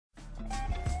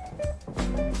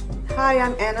Hi,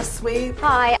 I'm Anna Sweet.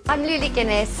 Hi, I'm Lily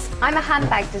Guinness. I'm a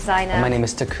handbag designer. My name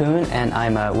is Takun and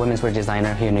I'm a women's wear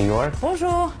designer here in New York.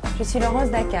 Bonjour, je suis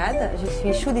Laurence Dacad, je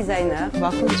suis shoe designer.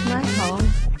 Welcome to my home.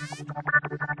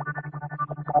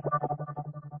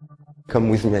 Come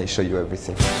with me, I show you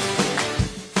everything.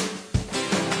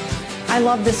 I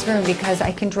love this room because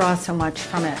I can draw so much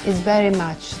from it. It's very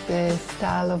much the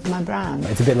style of my brand.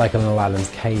 It's a bit like an Aladdin's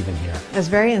cave in here. I was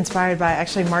very inspired by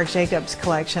actually Marc Jacobs'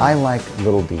 collection. I like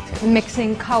little details.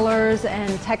 Mixing colors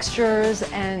and textures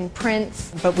and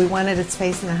prints. But we wanted a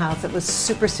space in the house that was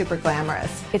super, super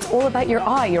glamorous. It's all about your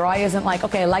eye. Your eye isn't like,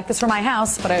 okay, I like this for my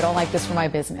house, but I don't like this for my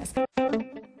business.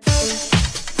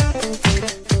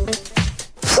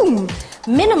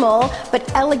 Minimal,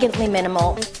 but elegantly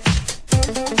minimal.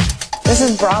 This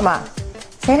is Brahma.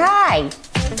 Say hi.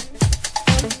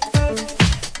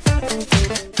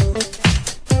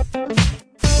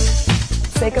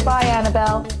 Say goodbye,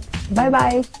 Annabelle.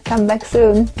 Bye-bye. Come back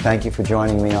soon. Thank you for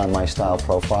joining me on my style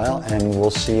profile, and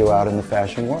we'll see you out in the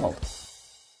fashion world.